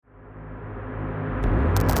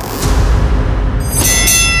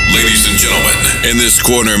gentlemen, in this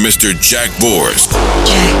corner, Mr. Jack Borst.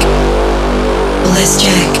 Jack. Let's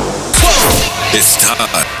Jack. It's time.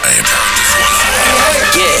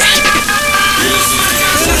 Yeah.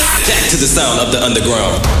 Back to the sound of the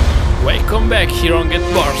underground. Welcome back here on Get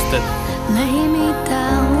Bursted. Lay me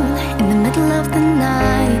down in the middle of the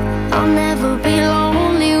night. I'll never be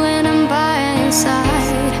lonely when I'm by your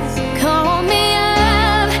side. Call me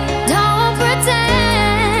up, don't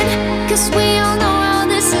pretend, 'cause we all know how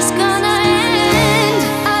this is gonna end.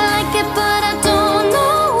 I like it but I don't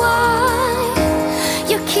know why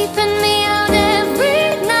you're keeping me out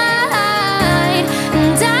every night,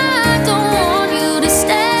 and I don't want you to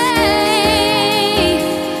stay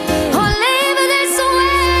or leave it this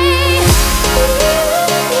way.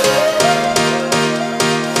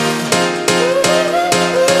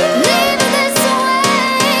 Leave it this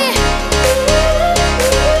way.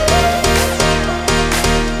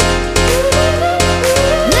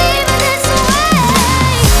 Leave it this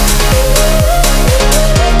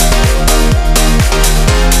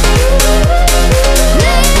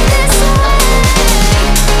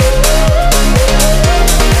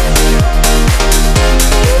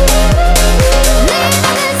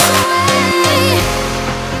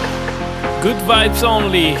Good vibes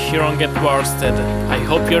only here on Get Bursted. I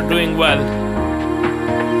hope you're doing well.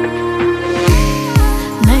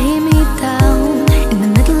 Lay me down in the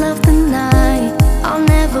middle of the night. I'll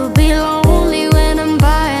never be lonely when I'm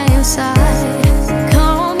by your side.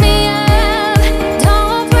 Call me up,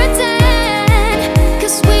 don't pretend,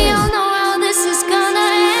 'cause we all know how this is gonna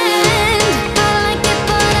end. I like it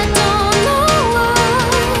but I don't know why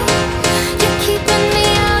you're keeping me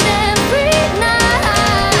out every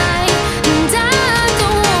night, and I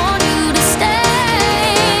don't want you to stay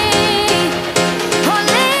or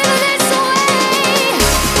leave it this way.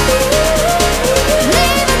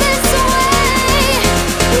 Leave it this way.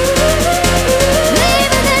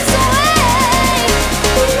 Leave it this way.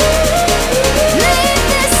 Leave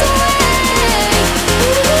this way.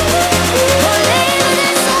 Or leave it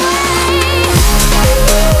this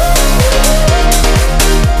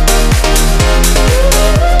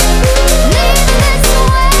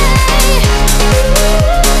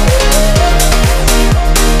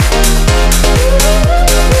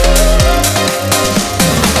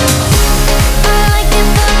I like it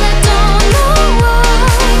but I don't know why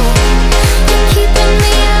you're keeping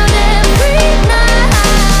me out every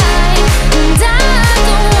night, and I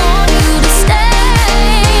don't want you to stay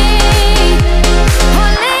or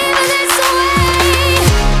leave it this way.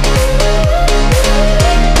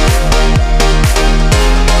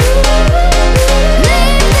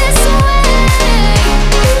 Leave this way.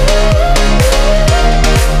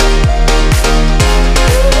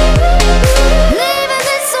 Leave it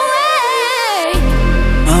this way.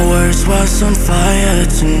 My words was on fire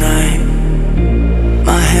tonight.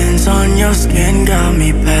 My hands on your skin got me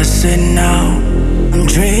passing out. I'm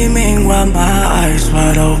dreaming while my eyes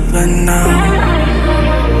wide open now.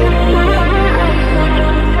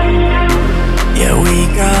 Yeah, we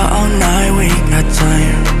got all night, we got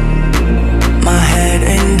time. My head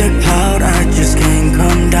in the cloud, I just can't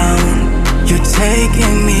come down. You're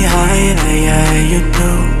taking me higher, yeah, you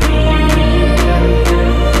do.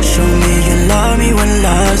 Show me you love me when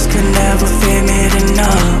lust could never feel me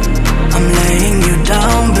enough. I'm laying you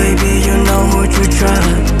down, baby, you know who you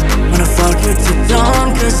trust. Wanna fuck you to dawn,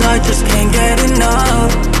 'cause I just can't get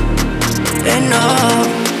enough. Enough.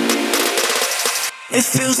 It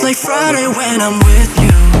feels like Friday when I'm with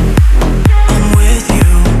you. I'm with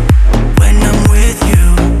you. When I'm with you.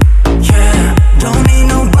 Yeah. Don't need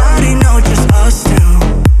nobody, no, just us two.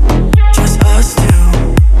 Just us two.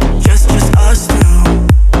 Just us two.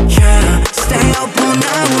 Yeah. Stay up all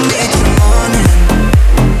night with me till morning.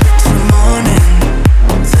 Till morning.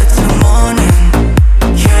 Till morning.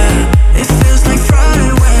 Yeah. It feels like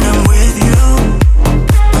Friday when I'm with you.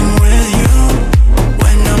 I'm with you.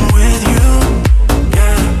 When I'm with you.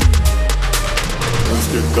 Yeah. Let's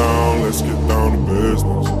get down to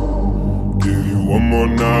business. Give you one more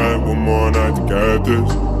night to get this.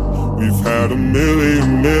 We've had a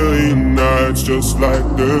million nights just like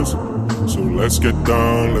this. So let's get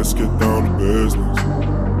down to business.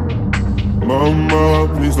 Mama,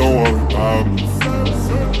 please don't worry about me.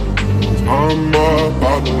 I'm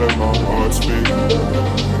about to let my heart speak.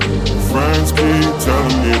 Friends keep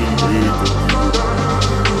telling me to leave this.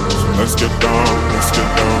 So let's get down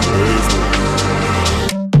to business.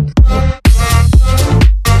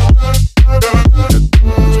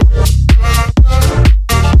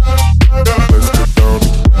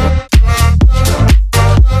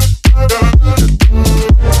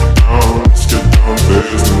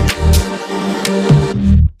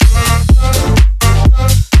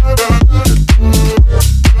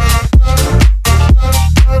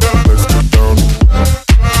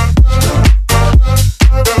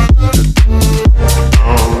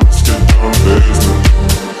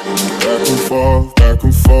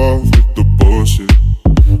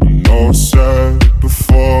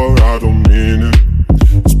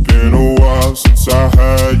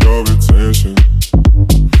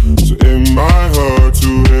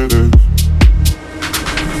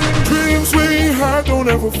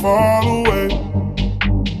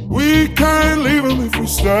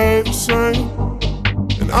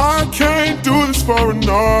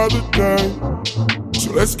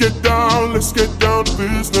 So let's get down to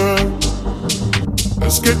business.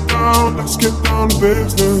 Let's get down to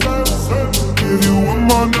business. Give you one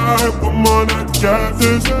more night to get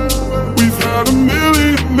this. We've had a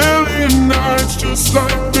million nights just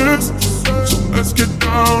like this. So let's get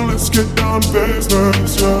down to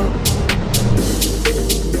business, yeah.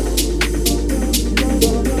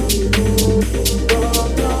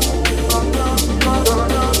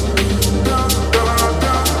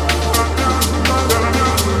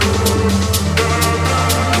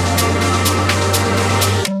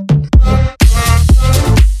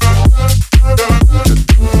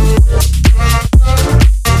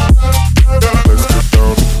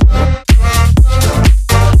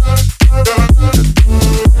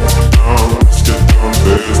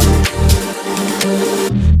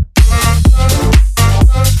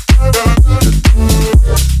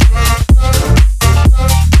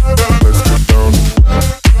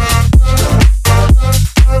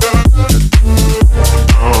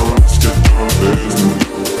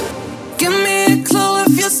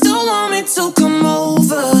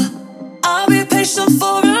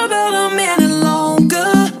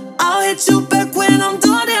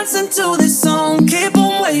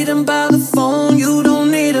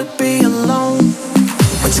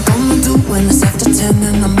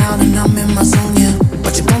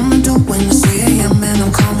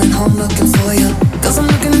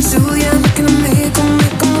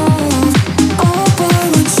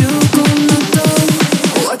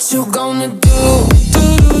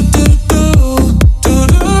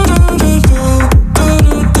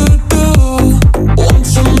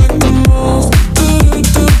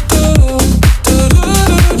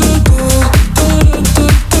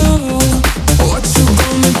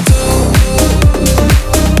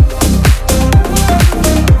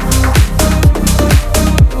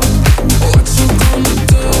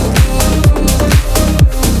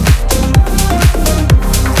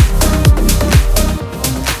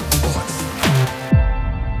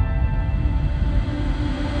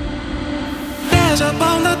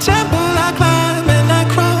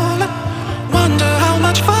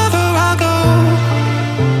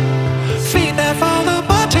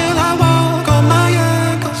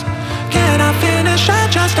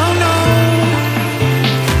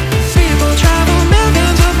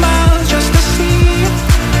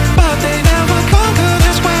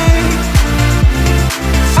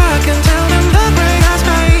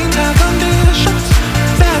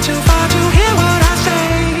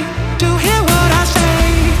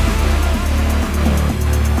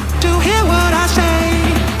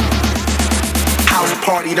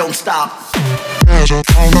 Don't stop. As I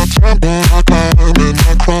found the temple, I climb in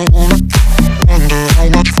my crown. Wonder how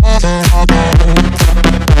much farther I go.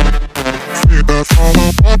 Feedback from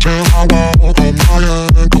the bottom, I walk on my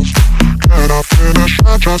ankles. Can I finish?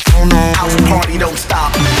 I just don't know. House party don't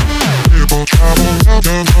stop. People travel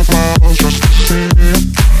millions of miles just to see it,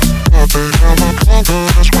 but they never conquer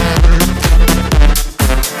this way.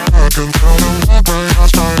 I can tell them the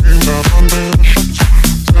greatest times and conditions.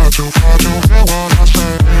 Not too far to hear what I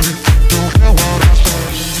say.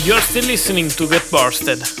 You're still listening to Get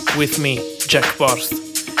Bursted with me, Jack Borst.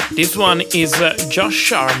 This one is Josh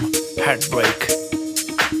Sharm, Heartbreak.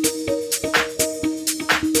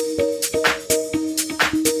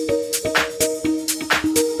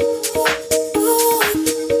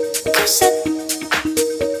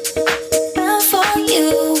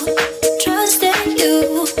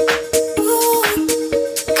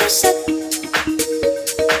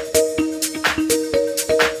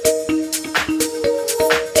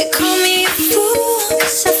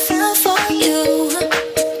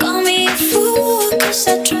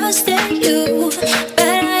 I trust in you.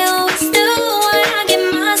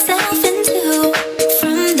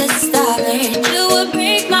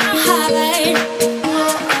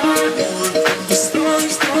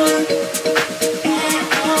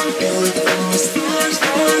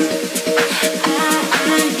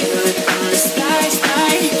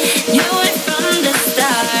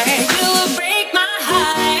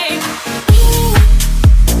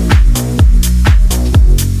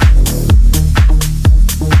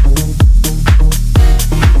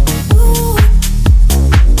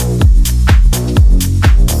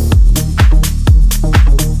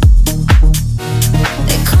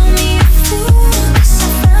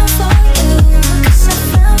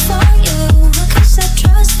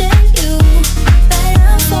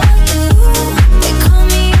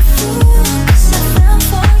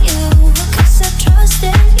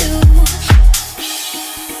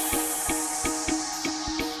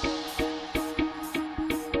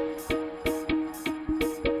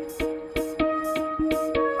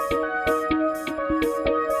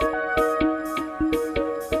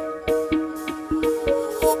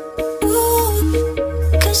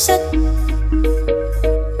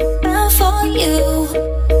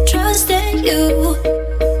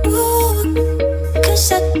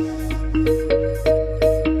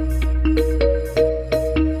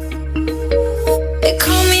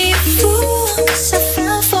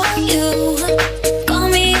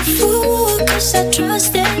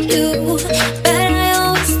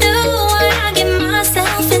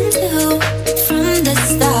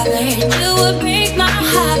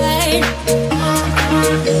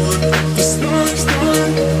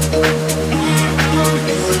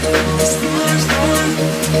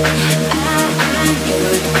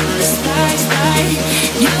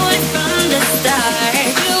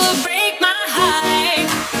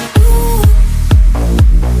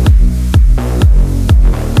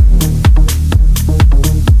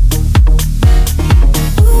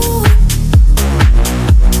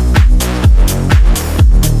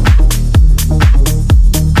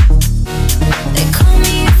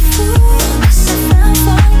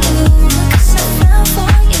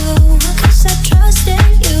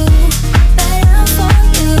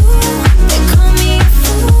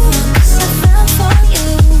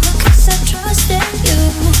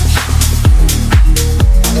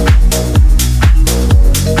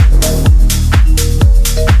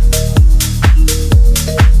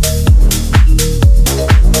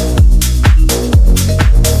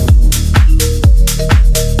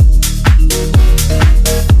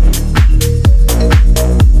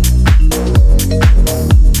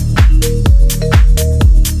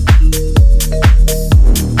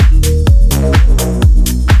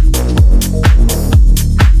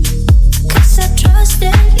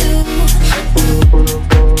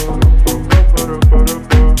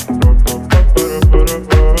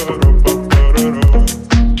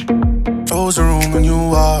 closed the room when you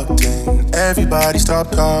walked in. Everybody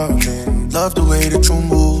stopped talking. Love the way that you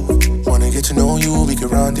move. Wanna get to know you, we can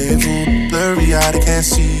rendezvous. Blurry eyed, I can't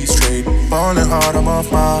see straight. Falling hard, I'm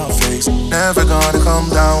off my face. Never gonna come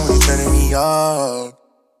down when you're turning me up.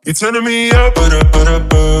 You're turning me up. You're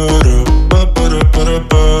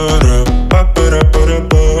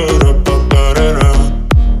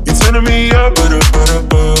turning me up.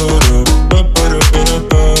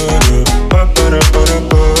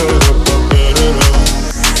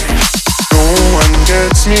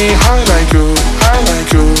 Gets me high like you, high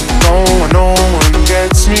like you. No one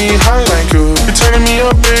gets me high like you. You're turning me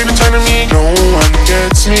up, baby, turning me. No one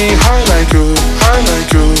gets me high like you, high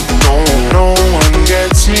like you. No one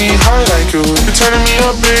gets me high like you. You're turning me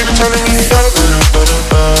up, baby, turning me up.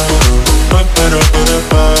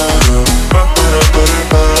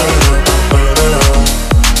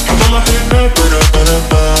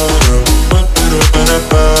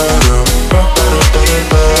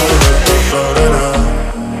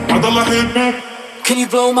 Can you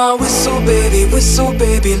blow my whistle,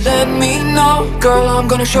 baby, let me know. Girl, I'm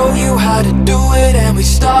gonna show you how to do it, and we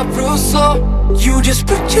start real slow. You just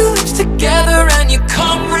put your lips together and you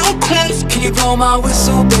come real close. Can you blow my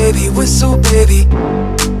whistle, baby,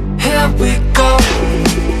 here we go.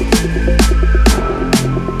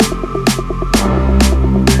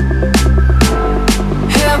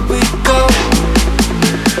 Here we go.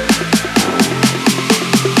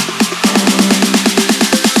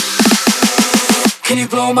 Can you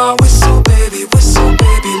blow my whistle, baby,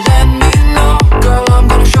 let me know. Girl, I'm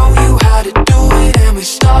gonna show you how to do it, and we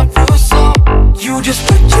start real slow. You just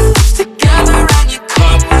put your lips together and you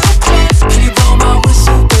come real close. Can you blow my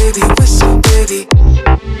whistle, baby,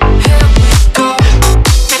 here we go.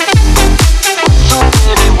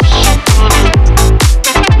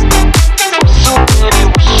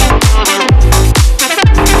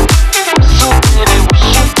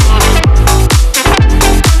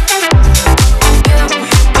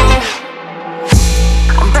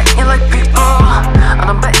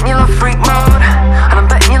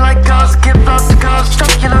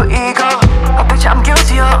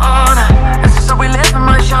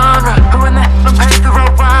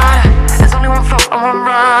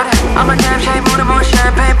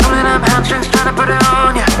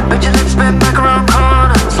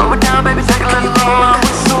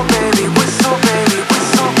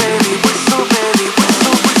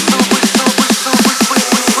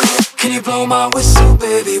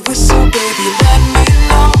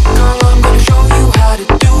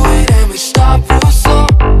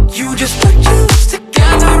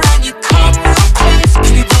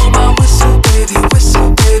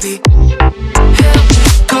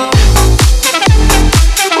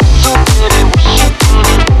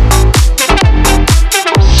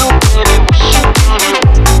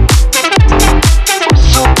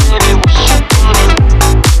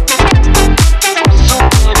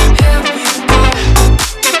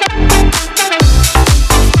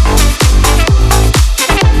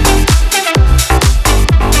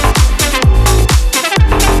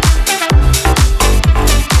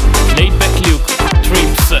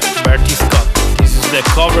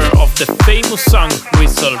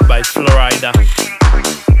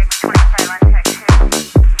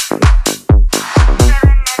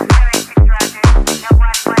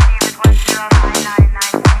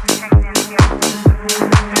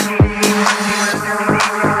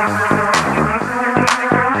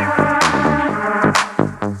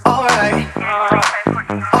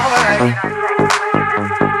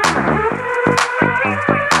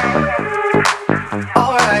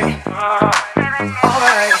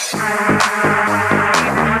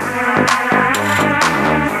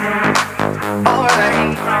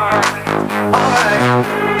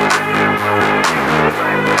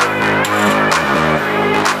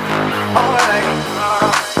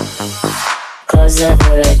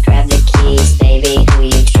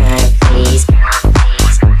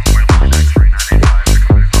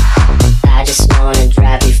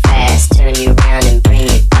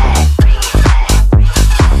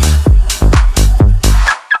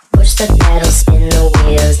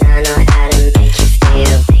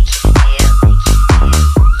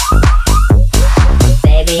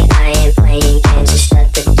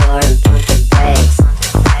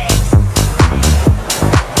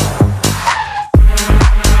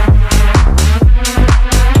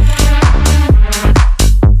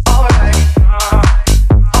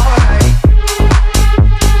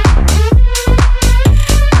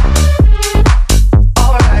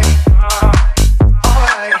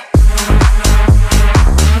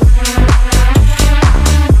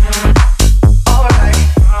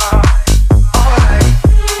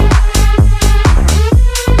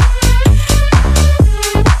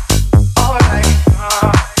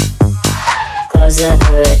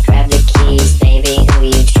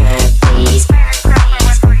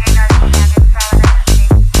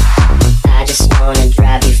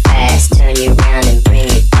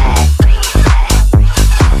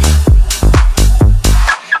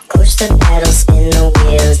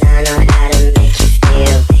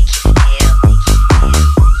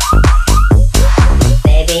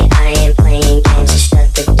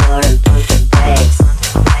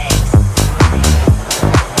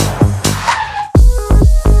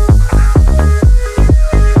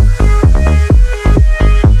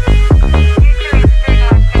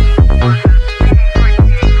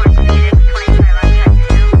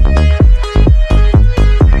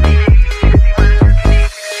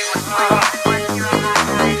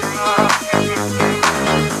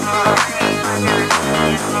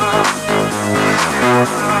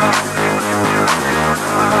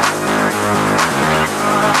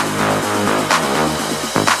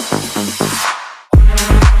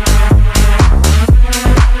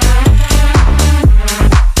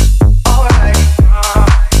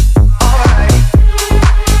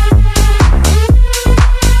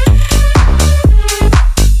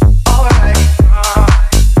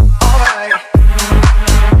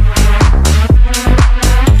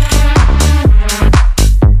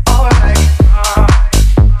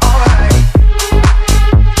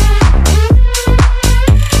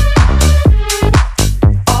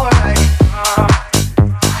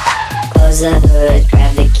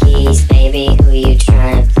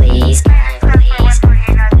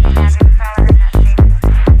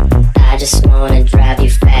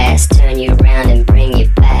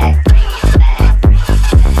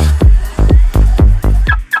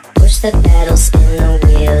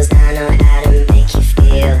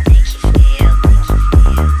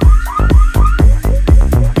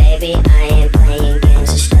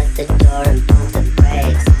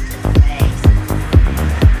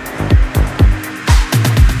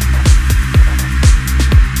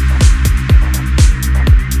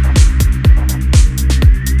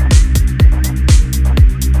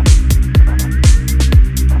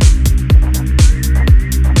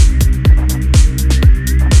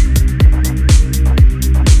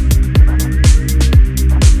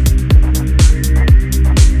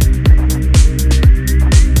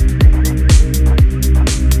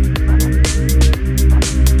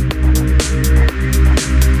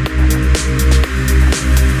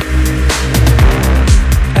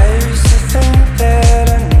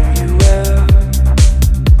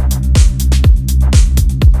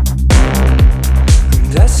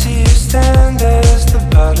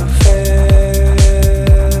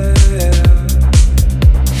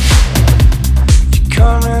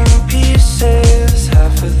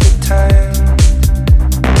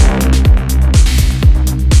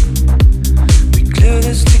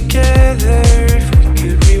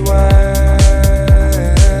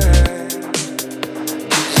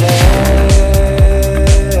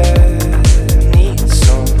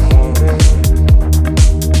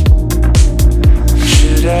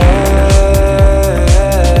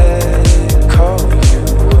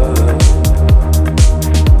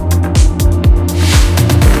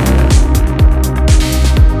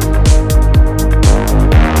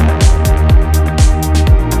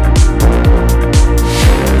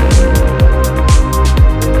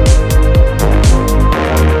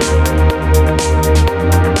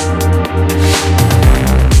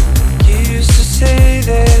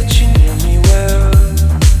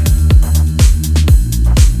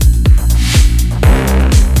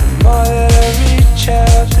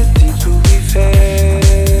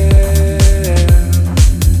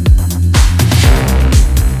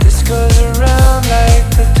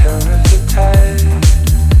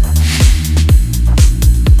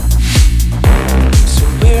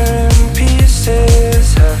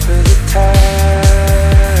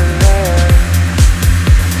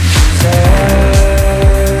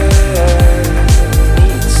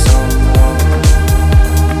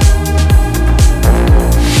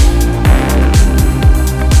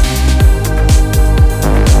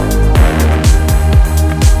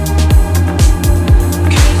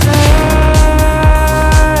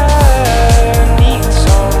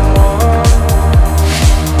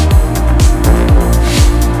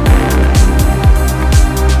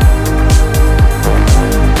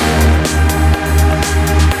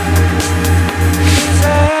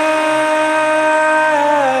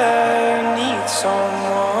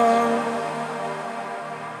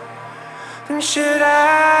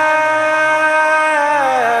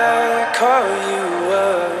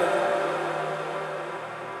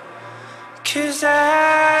 'Cause I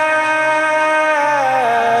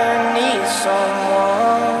need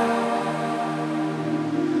someone.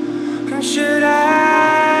 Should I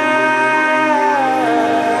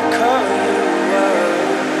call you up?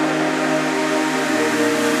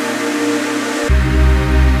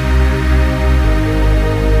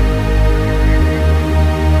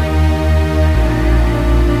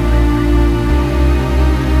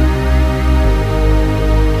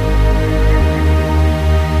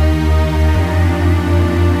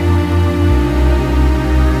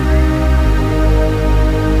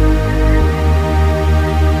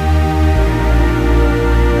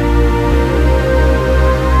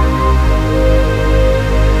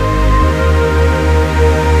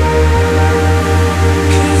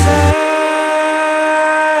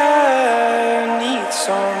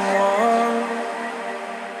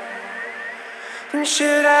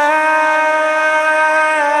 Should I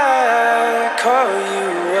call you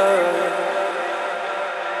up?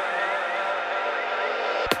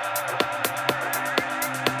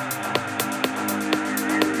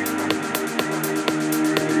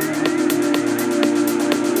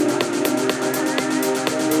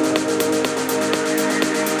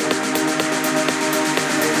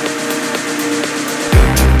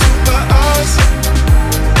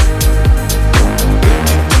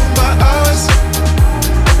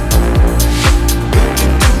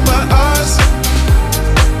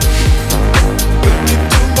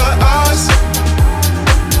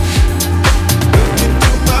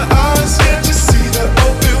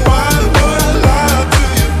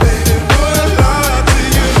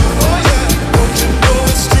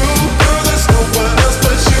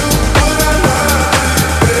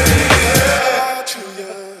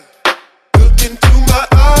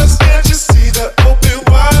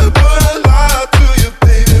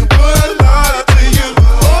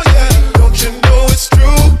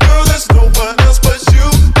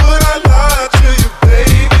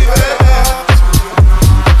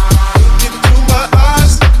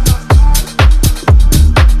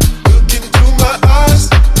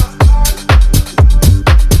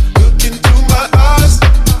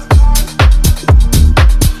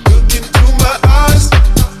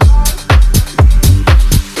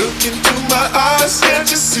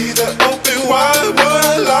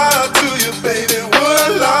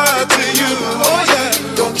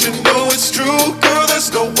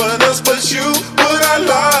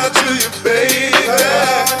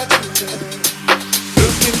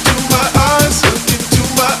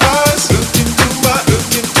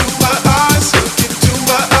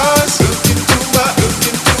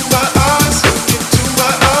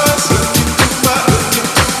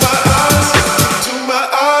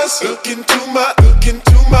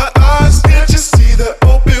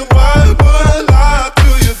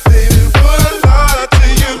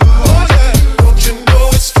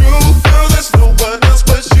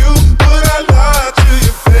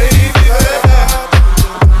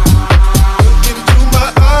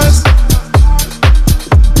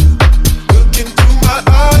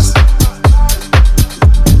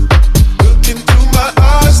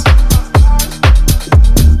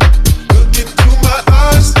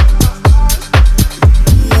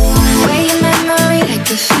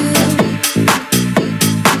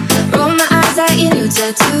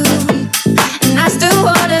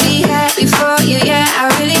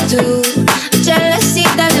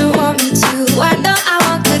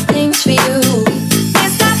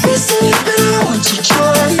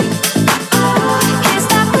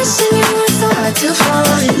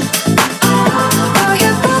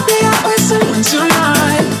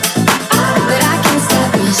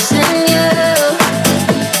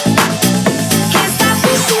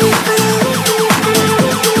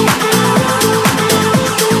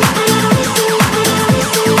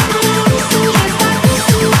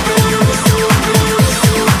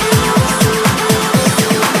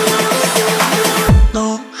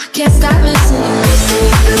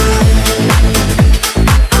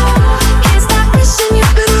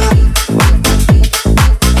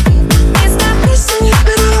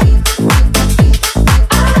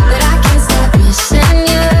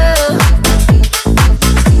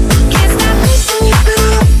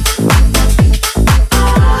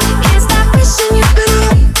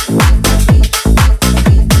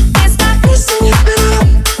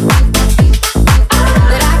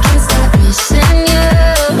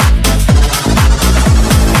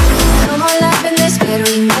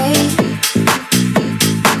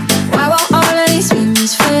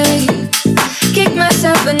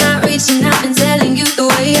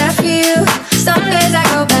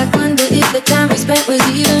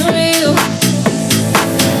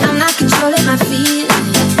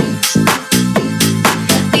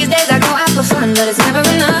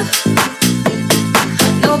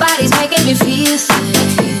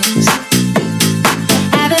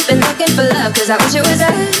 I wish it was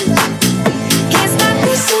us. Can't stop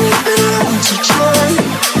missing you, but I want to join.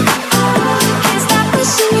 Can't stop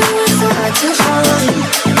missing you, it's so hard to find.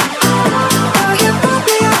 Oh, you brought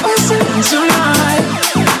me out with something tonight,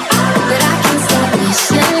 but I can't stop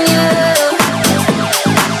missing you.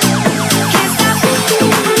 Can't stop missing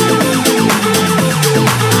you. Can't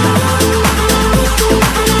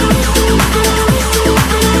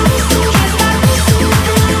stop missing you.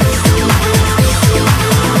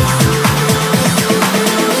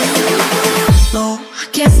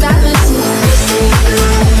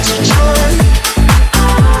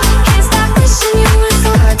 Can't stop missing you, it's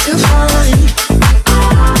so hard to find.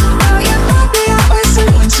 Oh, you brought me out with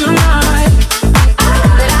someone tonight,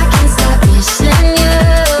 but I can't stop missing you.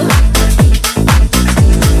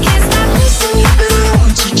 Can't stop missing you, but I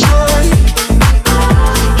want to join.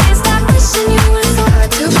 Can't stop missing you, it's so hard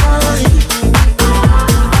to find.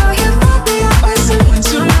 Oh, you brought me out with someone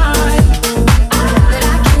tonight, but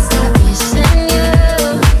I can't stop missing you.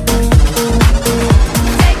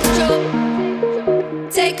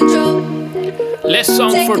 Take control. Last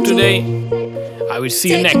song for today. I will see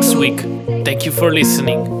you next week. Thank you for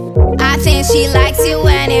listening. I think she likes it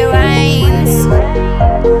when it rains.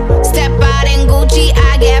 Step out in Gucci,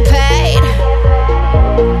 I get paid.